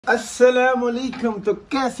अस्सलामुअलैकुम। तो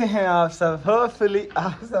कैसे हैं आप सब? होपफुली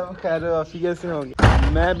आप सब खैर आफियत से होंगे।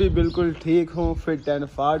 मैं भी बिल्कुल ठीक हूँ, फिट एंड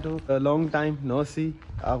फाट हूँ। लॉन्ग टाइम नो सी,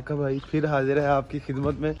 आपका भाई फिर हाजिर है आपकी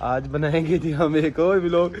खिदमत में। आज बनाएंगे जी हम एक और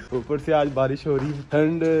व्लॉग। ऊपर से आज बारिश हो रही है,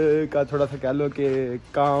 ठंड का थोड़ा सा कह लो कि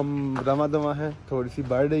काम रमा दमा है, थोड़ी सी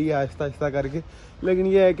बढ़ रही है आहिस्ता आहिस्ता करके। लेकिन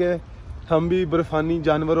ये है कि हम भी बर्फानी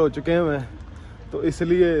जानवर हो चुके हैं, तो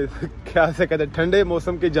इसलिए क्या से कहते हैं ठंडे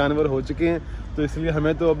मौसम के जानवर हो चुके हैं, तो इसलिए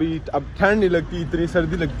हमें तो अभी अब ठंड नहीं लगती, इतनी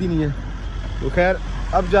सर्दी लगती नहीं है। तो खैर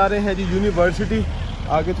अब जा रहे हैं जी यूनिवर्सिटी।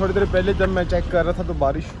 आगे थोड़ी देर पहले जब मैं चेक कर रहा था तो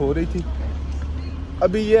बारिश हो रही थी।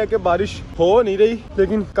 अभी ये है कि बारिश हो नहीं रही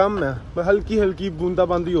लेकिन कम है, हल्की हल्की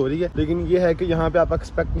बूंदाबांदी हो रही है। लेकिन ये है कि यहाँ पे आप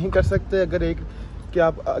एक्सपेक्ट नहीं कर सकते अगर एक कि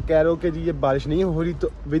आप कह रहे हो कि जी ये बारिश नहीं हो रही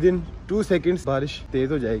तो विद इन 2 सेकेंड्स बारिश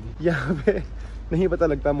तेज हो जाएगी। यहाँ पे नहीं पता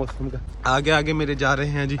लगता मौसम का। आगे आगे मेरे जा रहे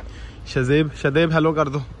हैं जी शदेब हेलो कर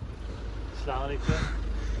दो।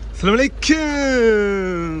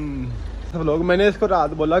 सब लोग मैंने इसको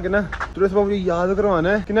रात बोला कि ना तुझे सुबह मुझे याद करवाना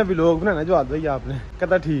है कि ना व्लॉग बनाना जो भाई आपने।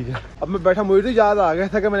 कहता ठीक है। अब मैं बैठा, मुझे तो याद आ गया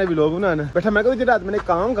था कि मैंने व्लॉग बनाना है। बैठा मैं कहा रात मैंने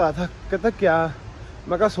काम कहा था। कहता क्या?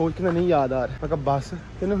 मैं कहा सोच के नहीं याद आ रहा। मैं कहा बस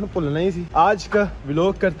तेने भूलना ही सी। आज का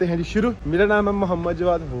व्लॉग करते हैं जी शुरू। मेरा नाम है Mohammad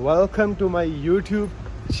Jawad. Welcome to my YouTube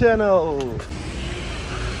channel.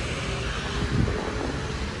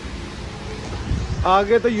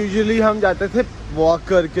 आगे तो यूजुअली हम जाते थे वॉक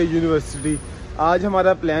करके यूनिवर्सिटी। आज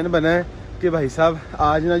हमारा प्लान बना है कि भाई साहब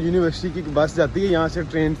आज ना यूनिवर्सिटी की बस जाती है यहाँ से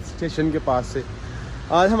ट्रेन स्टेशन के पास से।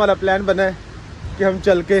 आज हमारा प्लान बना है कि हम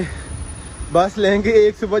चल के बस लेंगे।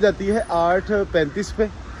 एक सुबह जाती है 8:35 पे,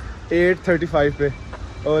 8:35 पे,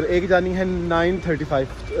 और एक जानी है 9:35।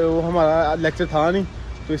 वो हमारा लेक्चर था नहीं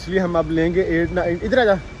तो इसलिए हम अब लेंगे 8-9 इधर आ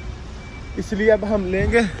जा, इसलिए अब हम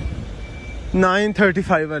लेंगे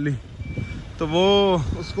 9:35 वाली। तो वो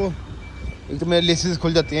उसको एक तो मेरे लेसेस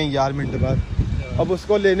खुल जाती हैं यार मिनट बाद। अब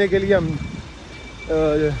उसको लेने के लिए हम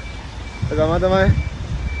रवा दवा है।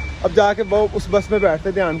 अब जाके वो उस बस में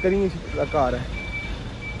बैठते ध्यान करेंगे। कार है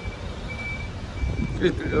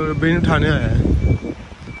बिन उठाने आया है।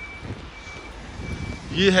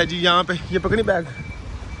 ये है जी यहाँ पे, ये पकड़ी बैग।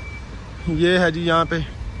 ये है जी यहाँ पे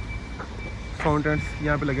फाउंटेन्स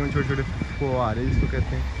यहाँ पे लगे हुए छोटे छोटे, वो आ रहे हैं जिसको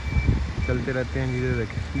कहते हैं, चलते रहते हैं। नीचे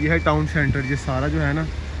देखें ये है टाउन सेंटर। ये सारा जो है ना,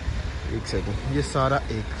 एक सेकंड, ये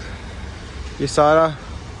सारा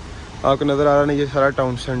आपको नज़र आ रहा नहीं, ये सारा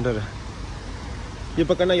टाउन सेंटर है। ये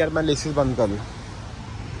पकड़ना यार, मैं लेसेस बंद कर लूँ।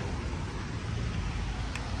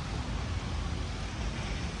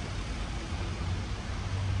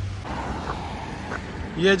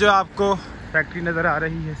 ये जो आपको फैक्ट्री नज़र आ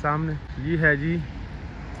रही है सामने, ये है जी,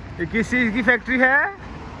 ये किस चीज़ की फैक्ट्री है?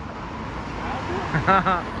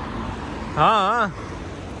 हाँ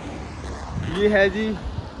ये है जी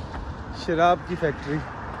शराब की फैक्ट्री।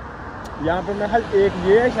 यहाँ पे मैं हर एक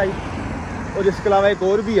ये है शायद, और इसके अलावा एक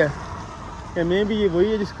और भी है कि मैं भी ये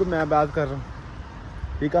वही है जिसको मैं बात कर रहा हूँ।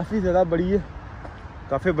 ये काफ़ी ज़्यादा बड़ी है,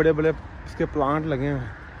 काफ़ी बड़े बड़े इसके प्लांट लगे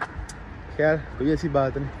हैं। खैर कोई ऐसी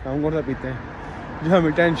बात नहीं, हम कौन सा पीते हैं जो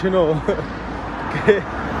हमें टेंशन हो कि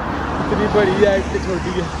इतनी बड़ी है इतनी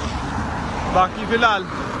छोटी है। बाकी फ़िलहाल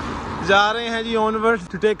जा रहे हैं जी ऑनवर्ड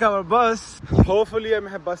टू टेक आवर बस। होपफुली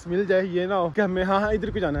हमें बस मिल जाए, ये ना हो कि हमें हाँ इधर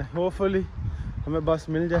को जाना है। होपफुली हमें बस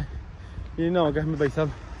मिल जाए, ये ना हो कि हमें भाई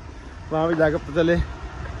साहब वहाँ भी जाकर पता चले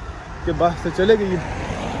कि बस से चले गई।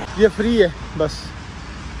 ये फ्री है बस,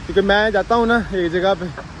 क्योंकि मैं जाता हूँ ना एक जगह पे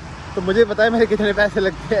तो मुझे पता है मेरे कितने पैसे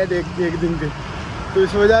लगते हैं एक दिन के। तो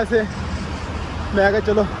इस वजह से मैं कहा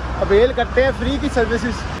चलो अवेल करते हैं फ्री की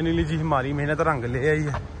सर्विसेज। फाइनली जी हमारी मेहनत रंग ले आई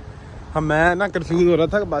है। हम मैं ना कंफ्यूज हो रहा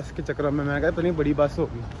था बस के चक्कर में। मैं कहा इतनी बड़ी बस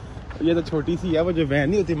होगी, ये तो छोटी सी है, वो जो वैन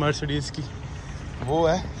नहीं होती मर्सिडीज़ की वो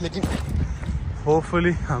है। लेकिन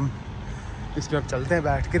होपफुली हम इसमें अब चलते हैं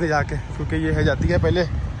बैठ के तो जाके, क्योंकि ये है जाती है पहले,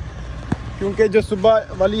 क्योंकि जो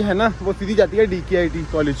सुबह वाली है ना वो सीधी जाती है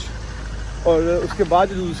DKIT कॉलेज, और उसके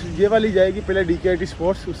बाद ये वाली जाएगी पहले DKIT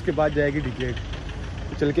स्पोर्ट्स, उसके बाद जाएगी DKIT।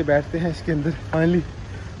 तो चल के बैठते हैं इसके अंदर। फाइनली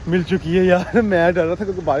मिल चुकी है यार। मैं डर रहा था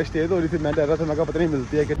क्योंकि बारिश तेज़ हो रही थी, मैं डर रहा था, मैं कहा पता नहीं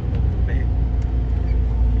मिलती है कि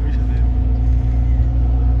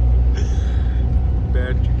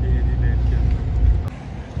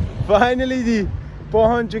फाइनली जी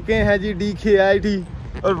पहुंच चुके हैं जी DKIT,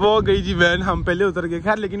 और वो गई जी वैन, हम पहले उतर गए।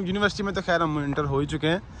 खैर लेकिन यूनिवर्सिटी में तो खैर हम इंटर हो ही चुके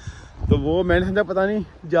हैं, तो वो मैंने समझा पता नहीं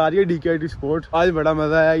जा रही है DKIT स्पोर्ट। आज बड़ा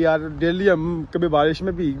मज़ा आया यार। डेली हम कभी बारिश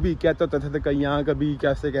में भीग कहते होते थे कहीं यहाँ, कभी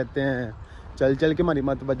कैसे कहते हैं चल चल के हमारी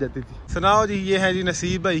मत बच जाती थी। सुनाओ जी, ये है जी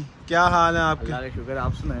नसीब भाई, क्या हाल है आपके? अल्लाह का शुक्र,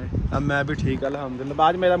 आप सुनाएं। अब मैं भी ठीक अल्हम्दुलिल्लाह।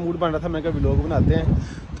 आज मेरा मूड बन रहा था, मैं क्या व्लॉग बनाते हैं,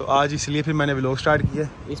 तो आज इसलिए फिर मैंने व्लॉग स्टार्ट किया।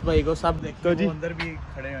 इस भाई को सब देखते तो जी अंदर भी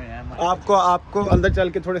खड़े हुए हैं। आपको अंदर चल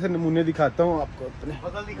के थोड़े से नमूने दिखाता हूँ आपको अपने।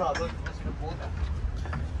 बदल दिखा दो।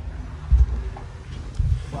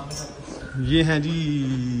 ये हैं जी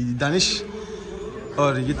दानिश,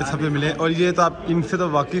 और ये तो सबसे मिले, और ये तो आप इनसे तो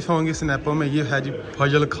वाकिफ होंगे स्नैपों में। ये है जी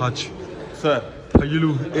फजल खाच सर,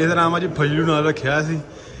 फजलू इस नाम जी फजलू नाल रखा सी।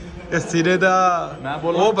 इस सिरे दा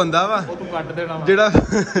वो बंदा वा जेड़ा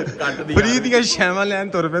फ्री दियां शैवां लैन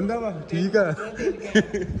तुर पैंदा वा, ठीक है।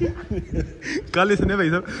 कल इसने भाई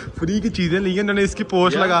साहब फ्री की चीजें ली, इन्होंने इसकी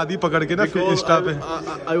पोस्ट लगा दी पकड़ के ना इंस्टा पे।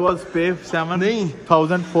 I was paid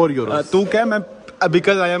 7,000 €. तू क्या, मैं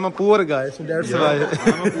because I am a poor guy, so that's why.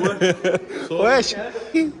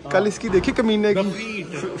 कल इसकी देखी कमीने की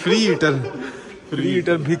फ्री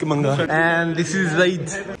ईटर भीख मंगा। And this is Zaid.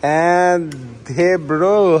 And hey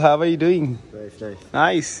bro, how are you doing?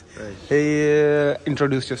 Nice. Hey,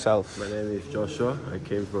 introduce yourself. My name is Joshua. I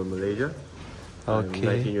came from Malaysia. Okay.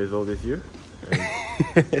 I'm 19 years old this year.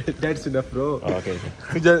 That's enough, bro. Oh, okay.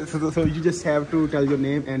 So you just have to tell your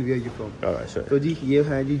name and where you're from. All right, sure. तो जी ये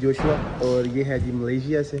है जी Joshua, और ये है जी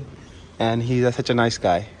Malaysia से, and he's such a nice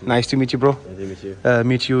guy. Nice to meet you, bro. Nice to meet you.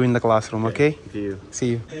 Meet you in the classroom, okay? See you. See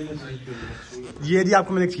you. ये जी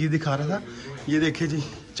आपको मैंने एक चीज़ दिखा रहा था, ये देखिए जी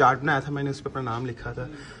चार्ट बनाया था मैंने, उस पर अपना नाम लिखा था।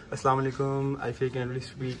 अस्सलाम वालेकुम, I feel can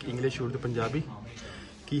speak English Urdu Punjabi.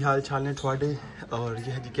 की हाल चाल है थोड़े, और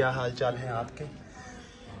ये है जी क्या हाल चाल है आपके।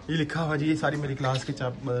 ये लिखा हुआ जी, ये सारी मेरी क्लास के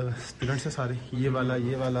स्टूडेंट्स हैं सारे, ये वाला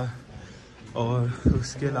और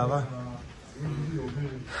उसके अलावा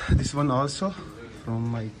this one also from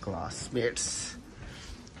my classmates.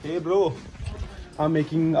 Hey bro, I am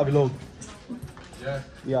making a vlog.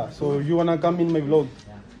 Yeah, so you wanna come in my vlog?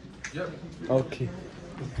 Yeah. Okay.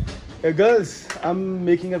 Hey girls, I'm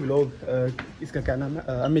making a vlog. इसका क्या नाम है?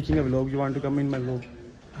 I'm making a vlog. You want to come in my vlog?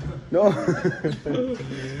 No.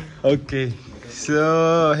 Okay. So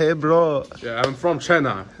hey bro. Yeah, I'm from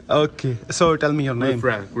China. Okay. So tell me your name.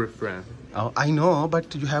 Good friend. Oh, I know,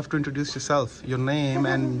 but you have to introduce yourself. Your name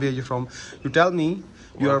and where you're from. You tell me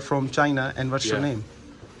you are from China, and what's your name?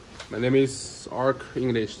 My name is Ark.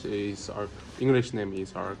 English name is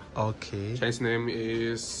Ark. Okay. Chinese name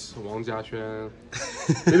is Wang Jiaxuan.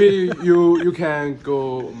 Maybe you can go.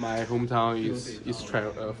 My hometown is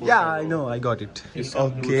Yeah, I know. I got it.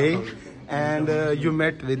 Okay. And you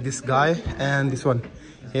met with this guy and this one.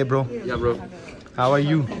 Hey, bro. Yeah, bro. How are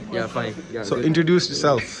you? Yeah, fine. Yeah, So good. introduce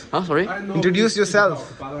yourself. Huh? Sorry. Introduce yourself.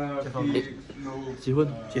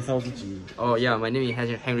 Oh yeah, my name is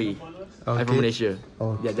Henry. Okay. I'm from Malaysia. Oh.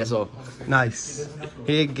 Yeah, that's all. Nice.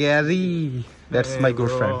 Hey, Gary. That's my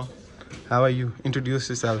good friend. How are you? Introduce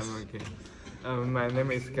yourself. Okay. My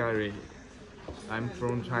name is Gary. I'm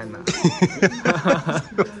from China.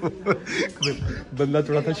 बंदा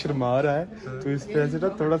थोड़ा सा शर्मा रहा है, तो इस तरह से ना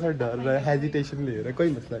थोड़ा सा डर रहा है, हेजिटेशन ले रहा है, कोई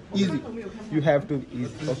मसला नहीं। Easy. You have to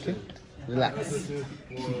easy. Okay. Relax.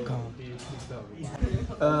 Keep calm.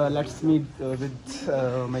 Let's meet with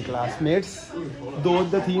my classmates. दो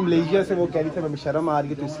थी मलेशिया से, वो कह रही थी मैं शर्म आ रही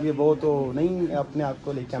है, तो इसलिए वो तो नहीं अपने आप को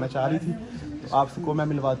लेके आना चाह रही थी, तो आपको मैं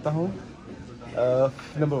मिलवाता हूँ।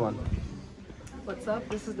 Number 1. What's up?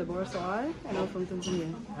 This is Deborah Soai, and I'm from Tanzania.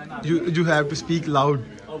 You have to speak loud.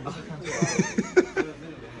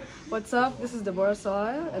 What's up? This is Deborah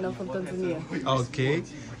Soai, and I'm from Tanzania. Okay.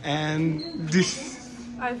 And this.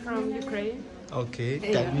 I'm from Ukraine. Okay.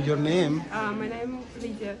 Tell me your name. My name is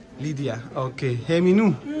Lydia. Lydia. Okay. Hey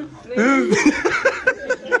Minu.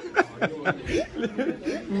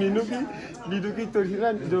 Meenu की थोड़ी सी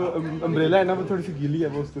ना जो umbrella है ना, वो थोड़ी सी गीली है,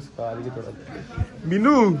 वो उसको सुखा रही है थोड़ा।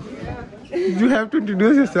 Meenu, you have to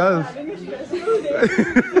introduce yourself.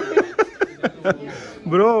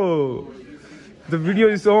 Bro, the video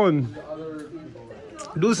is on.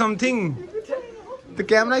 Do something. The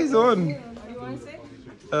camera is on.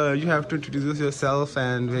 You have to introduce yourself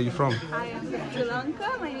and where you're from. I am from Sri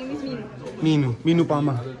Lanka. My name is Minu. Minu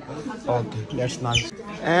Pama. Okay, that's nice.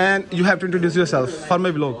 And you have to introduce yourself for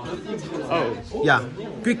my vlog. Oh. Yeah.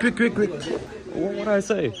 Quick. What would I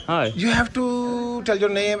say? Hi. You have to tell your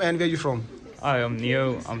name and where you're from. Hi, I'm Neo.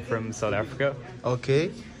 I'm from South Africa.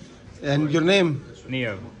 Okay. And your name?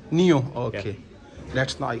 Neo. Okay. Yeah.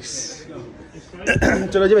 That's nice.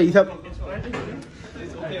 चलो जी भाई साहब,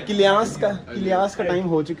 class का time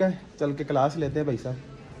हो चुका है, चल के class लेते हैं भाई साहब।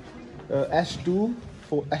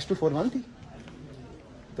 S241 थी,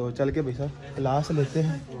 तो चल के भाई साहब क्लास लेते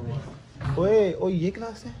हैं। ओए ये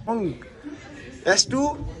क्लास है।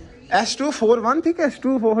 S241 थी कि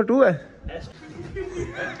S242 है?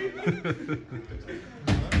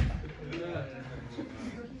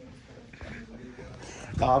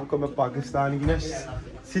 आपको मैं पाकिस्तान की ना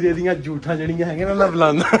सिरे दियां झूठा जड़ियां हैं ना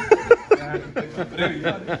बुलाना।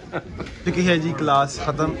 चुकी है जी क्लास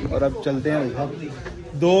ख़त्म और अब चलते हैं भाई साहब।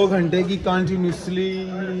 2 घंटे की कंटिन्यूसली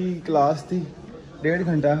क्लास थी, 1.5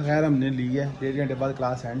 घंटा खैर हमने ली है, 1.5 घंटे बाद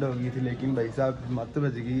क्लास एंड हो गई थी। लेकिन भाई साहब मत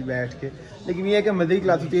बज गई बैठ के। लेकिन ये है कि मज़े की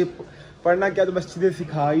क्लास होती है, पढ़ना क्या तो बस चीज़ें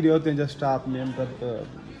सिखा ही रहे होते हैं जस्ट आपने, मतलब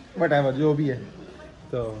वट एवर जो भी है।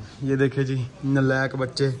 तो ये देखे जी नलायक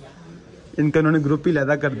बच्चे, इनका उन्होंने ग्रुप ही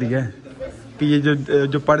लैदा कर दिया है कि ये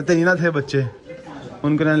जो पढ़ते नहीं ना थे बच्चे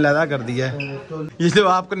उनको उन्होंने लैदा कर दिया है। ये जो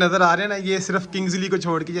आपको नज़र आ रहे हैं ना, ये सिर्फ किंग्सली को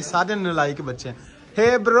छोड़ के ये सारे नलायक के बच्चे हैं।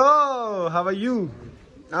 हे bro, how are you?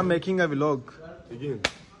 I am making a vlog.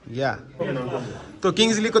 या तो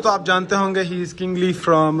किंग्सली को तो आप जानते होंगे, he is kingly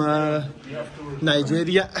from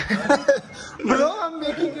Nigeria. Bro I am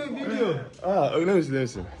making a video.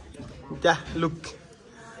 क्या look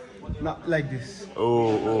not like this.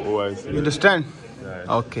 Oh, I see. You understand?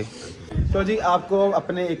 Okay. तो जी आपको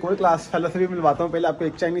अपने एक और क्लास फेलो से भी मिलवाता हूँ। पहले आपको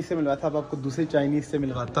एक चाइनीज से मिलवाता हूँ, अब आपको दूसरे चाइनीज से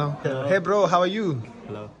मिलवाता हूँ। Hey bro, how are you?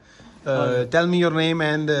 Hello. Tell me your name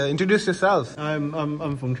and introduce yourself.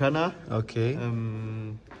 I'm from China. Okay.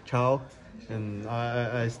 Chao, and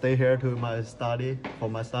I stay here to for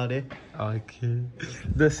my study. Okay.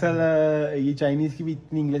 दरअसल ये चाइनीज की भी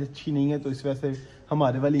इतनी इंग्लिश अच्छी नहीं है, तो इस वजह से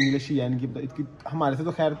हमारे वाली इंग्लिश ही है इनकी हमारे से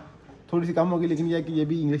तो खैर थोड़ी सी कम होगी, लेकिन यह है कि ये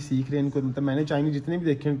भी इंग्लिश सीख रहे हैं इनको। मतलब मैंने चाइनीज जितने भी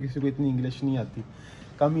देखे हैं किसी को इतनी इंग्लिश नहीं आती,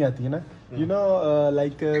 कम ही आती है ना। You know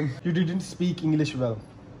like you didn't speak English well.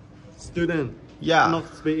 Student. Yeah. Not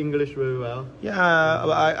speak English very well. Yeah,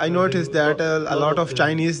 I noticed that a lot of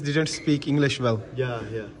Chinese didn't speak English well. Yeah.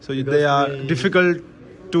 So Because they are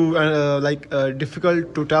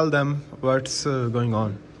difficult to tell them what's going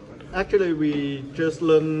on. Actually, we just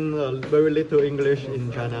learn very little English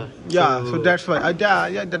in China. Yeah, so that's why.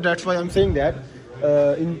 That's why I'm saying that.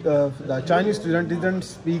 The Chinese student didn't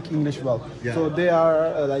speak English well, so they are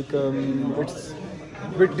it's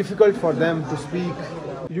a bit difficult for them to speak.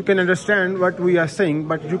 You can understand what we are saying,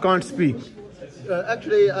 but you can't speak.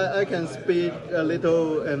 Actually, I can speak a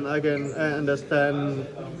little, and I can understand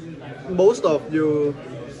most of you.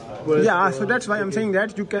 Yeah, so that's why I'm saying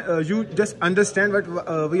that you just understand what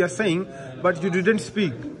we are saying, but you didn't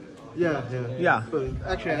speak. Yeah. But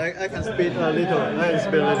actually, I can speak a little. I can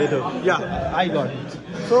speak a little. Yeah, I got it.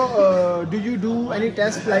 So, do you do any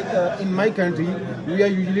test like in my country? We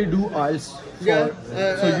usually do IELTS.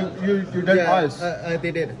 So you did IELTS. I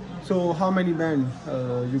did it. So how many band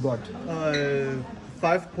you got?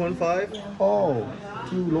 5.5. Oh,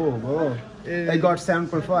 too low, bro. I got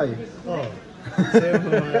 7.5. Oh.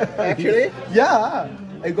 Actually? Yeah,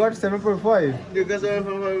 I got 7.5. You got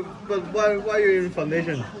 7.5, but why you in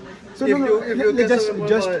foundation? So if you get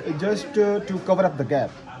just to cover up the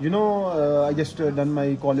gap. You know, I just done my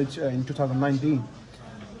college in 2019,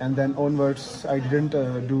 and then onwards I didn't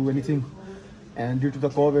do anything, and due to the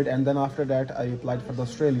COVID, and then after that I applied for the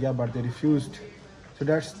Australia, but they refused. So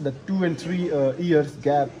that's the 2 and 3 years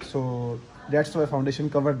gap. So that's why foundation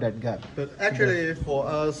covered that gap. But actually, for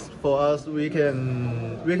us, we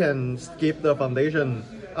can skip the foundation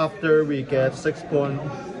after we get 6 point.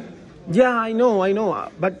 Yeah, I know.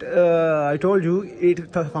 But I told you,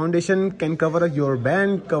 the foundation can cover your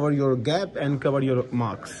band, cover your gap, and cover your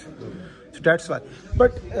marks. So that's why.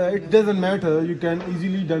 But it doesn't matter. You can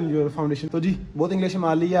easily done your foundation. तो जी बहुत English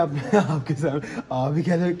मार ली है आपने आपके साथ। आप भी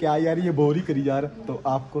कहते हो क्या यार ये बोर ही करी जा रहा। तो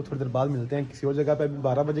आपको थोड़ी देर बाद मिलते हैं किसी और जगह पे। अभी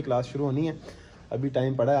 12 बजे क्लास शुरू होनी है, अभी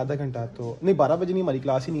टाइम पड़ा है आधा घंटा। तो नहीं 12 बजे नहीं, हमारी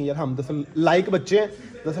क्लास ही नहीं है यार। हम दरअसल लाइक बच्चे हैं,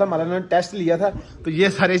 दरअसल हमारा उन्होंने टेस्ट लिया था तो ये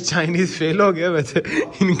सारे चाइनीज़ फेल हो गए वैसे।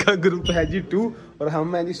 इनका ग्रुप है जी 2 और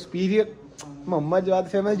हम हैं जी सुपीरियर। मोहम्मद जवाद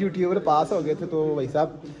से हम यूट्यूबर पास हो गए थे, तो भाई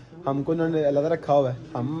साहब हमको उन्होंने अलग रखा हुआ है।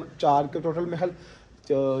 हम 4 के टोटल में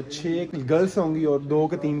 6 गर्ल्स होंगी और 2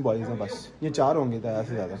 के 3 बॉयज़ हैं, बस ये 4 होंगे ज़्यादा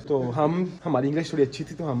से ज़्यादा। तो हमारी इंग्लिश थोड़ी अच्छी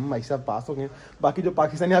थी तो हम भाई साहब पास हो गए। बाकी जो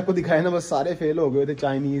पाकिस्तानी आपको दिखाए ना बस सारे फेल हो गए थे,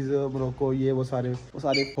 चाइनीज़ मोरक्को ये वो सारे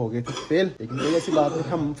हो गए थे फेल। लेकिन कोई ऐसी बात नहीं,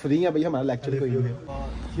 हम फ्री हैं भाई, हमारा लेक्चर कोई नहीं है।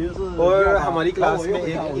 और हमारी क्लास में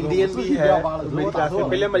एक इंडियन भी है मेरी क्लास में।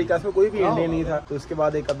 पहले हमारी क्लास में कोई भी इंडियन नहीं था, तो उसके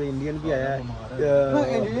बाद एक अभी इंडियन भी आया है,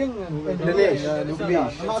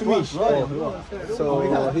 Sumish. So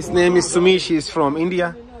his name is Sumish. He is from India.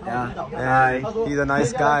 Yeah. He's a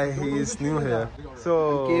nice guy. He is new here. So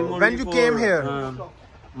when you came here?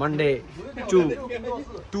 Monday, 2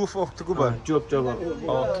 of October. 2 October.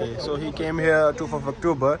 Okay. So he came here 2 of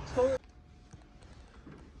October.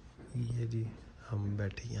 ये जी हम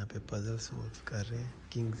बैठे यहाँ पे puzzle solve कर रहे हैं।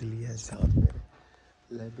 Kingsley है साथ में,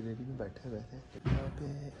 लाइब्रेरी में बैठे हुए थे। यहाँ पे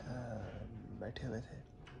बैठे हुए थे,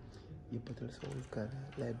 ये पजल सोल्व कर रहे हैं।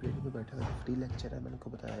 लाइब्रेरी में बैठे हुए थे, फ्री लेक्चर है, मैंने को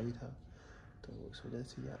बताया भी था, तो इस वजह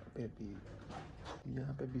से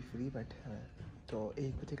यहाँ पे भी फ्री बैठे हुए हैं। तो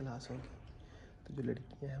 1 बजे क्लास होगी, तो जो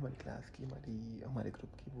लड़कियाँ हैं हमारी क्लास की, हमारे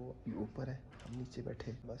ग्रुप की, वो अभी ऊपर है, हम नीचे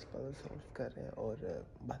बैठे बस पजल सॉल्व कर रहे हैं और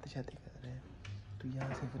बातें शातें कर रहे हैं। तो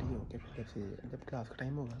यहाँ से फ्री होके फिर से जब क्लास का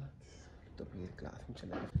टाइम होगा ना, तो फिर क्लास में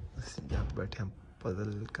चले बस यहाँ पे बैठे हम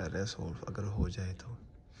पजल कर रहे हैं सॉल्व, अगर हो जाए तो।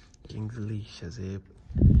 Kingsley शज़ेब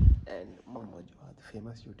and Mohammad Jawad,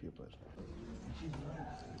 famous YouTuber.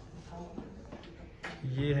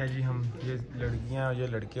 ये है जी हम, ये लड़कियां और ये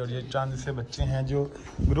लड़के और ये चंद से बच्चे हैं जो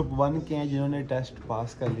ग्रुप 1 के हैं, जिन्होंने टेस्ट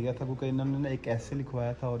पास कर लिया था। क्योंकि इन्होंने ना एक ऐसे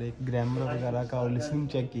लिखवाया था और एक ग्रामर वगैरह का और लिसनिंग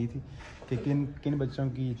चेक की थी कि किन किन बच्चों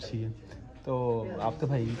की अच्छी है। तो आप तो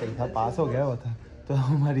भाई कहीं था पास हो गया हुआ था, तो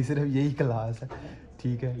हमारी सिर्फ यही क्लास है,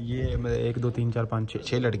 ठीक है। ये 1 2 3 4 5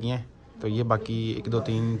 6 लड़कियाँ हैं, तो ये बाकी 1 2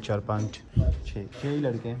 3 4 5 6 ही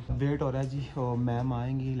लड़के हैं। वेट हो रहा है जी, और मैम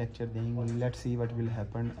आएंगी, लेक्चर देंगी। Let's see what will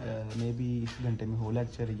happen. May be इस घंटे में हो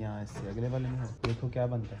लेक्चर या इससे अगले वाले में हो, देखो क्या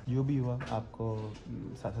बनता है। जो भी हुआ आपको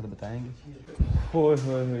साथ साथ बताएंगे। हो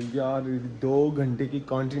यार 2 घंटे की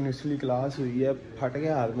कंटिन्यूसली क्लास हुई है, फट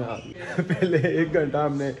गया हाथ में हाथ। पहले 1 घंटा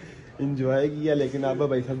हमने इंजॉय किया, लेकिन अब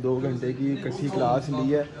भाई साहब 2 घंटे की इकट्ठी क्लास ली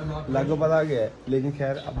है, लग पता गया है। लेकिन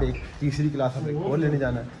खैर अब एक तीसरी क्लास अब एक और लेने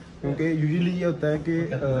जाना है, क्योंकि यूजुअली ये होता है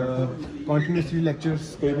कि कॉन्टीन्यूसली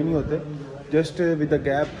लेक्चर्स कोई भी नहीं होते, just with a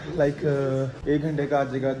gap like 1 घंटे का आ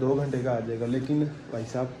जाएगा, 2 घंटे का आ जाएगा। लेकिन भाई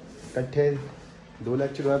साहब इकट्ठे 2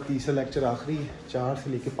 लेक्चर हुआ, तीसरा लेक्चर आखिरी 4 से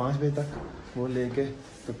लेके 5 बजे तक, वो लेके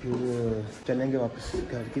तो फिर चलेंगे वापस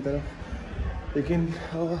घर की तरफ। लेकिन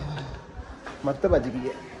मत बज गई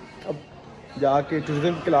है, अब जाके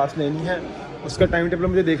टूरिज्म की क्लास लेनी है, उसका टाइम टेबल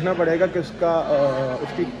मुझे देखना पड़ेगा कि उसका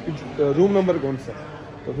उसकी रूम नंबर कौन सा,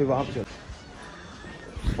 तो फिर वहाँ पर चल।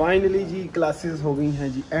 फाइनली जी क्लासेस हो गई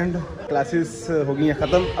हैं जी एंड, क्लासेस हो गई हैं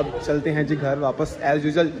ख़त्म। अब चलते हैं जी घर वापस एज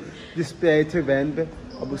यूजुअल, जिस पे आए थे वैन पे,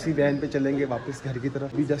 अब उसी वैन पे चलेंगे वापस घर की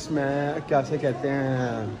तरफ। अभी जस्ट मैं क्या से कहते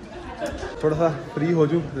हैं, थोड़ा सा फ्री हो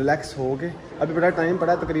जाऊँ, रिलैक्स हो के। अभी बड़ा टाइम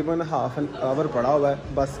पड़ा है, तकरीबन हाफ एन आवर पड़ा हुआ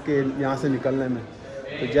है बस के यहाँ से निकलने में।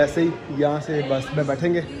 तो जैसे ही यहाँ से बस में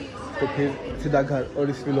बैठेंगे तो फिर सीधा घर। और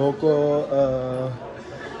इस व्लॉग को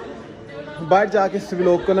बाहर जाके इस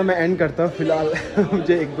व्लॉग को ना मैं एंड करता हूँ फ़िलहाल।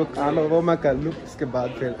 मुझे 1-2 काम है वो मैं कर लूँ, उसके बाद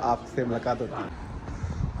फिर आपसे मुलाकात होती है।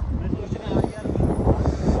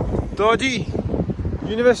 तो जी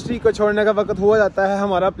यूनिवर्सिटी को छोड़ने का वक्त हुआ जाता है।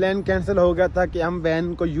 हमारा प्लान कैंसिल हो गया था कि हम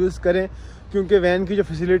वैन को यूज़ करें, क्योंकि वैन की जो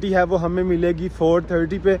फैसिलिटी है वो हमें मिलेगी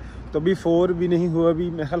 4:30 पे। तो अभी 4 भी नहीं हुआ, अभी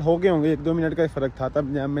मेरे ख्याल हो गए होंगे, 1-2 मिनट का फ़र्क था तब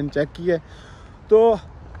मैंने चेक किया। तो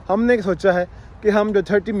हमने सोचा है कि हम जो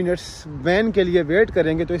 30 मिनट्स वैन के लिए वेट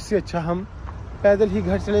करेंगे, तो इससे अच्छा हम पैदल ही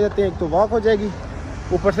घर चले जाते हैं। एक तो वॉक हो जाएगी,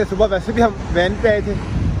 ऊपर से सुबह वैसे भी हम वैन पे आए थे,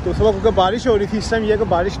 तो सुबह क्योंकि बारिश हो रही थी, इस टाइम ये कि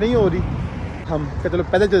बारिश नहीं हो रही, हम कहते चलो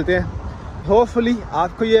पैदल चलते हैं। होपफुली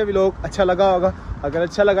आपको ये व्लॉग अच्छा लगा होगा। अगर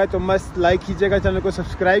अच्छा लगा तो मस्त लाइक कीजिएगा, चैनल को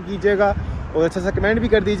सब्सक्राइब कीजिएगा और अच्छा सा कमेंट भी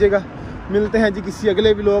कर दीजिएगा। मिलते हैं जी किसी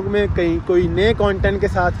अगले व्लॉग में कहीं कोई नए कंटेंट के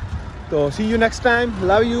साथ। तो सी you next time,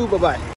 love you, bye bye.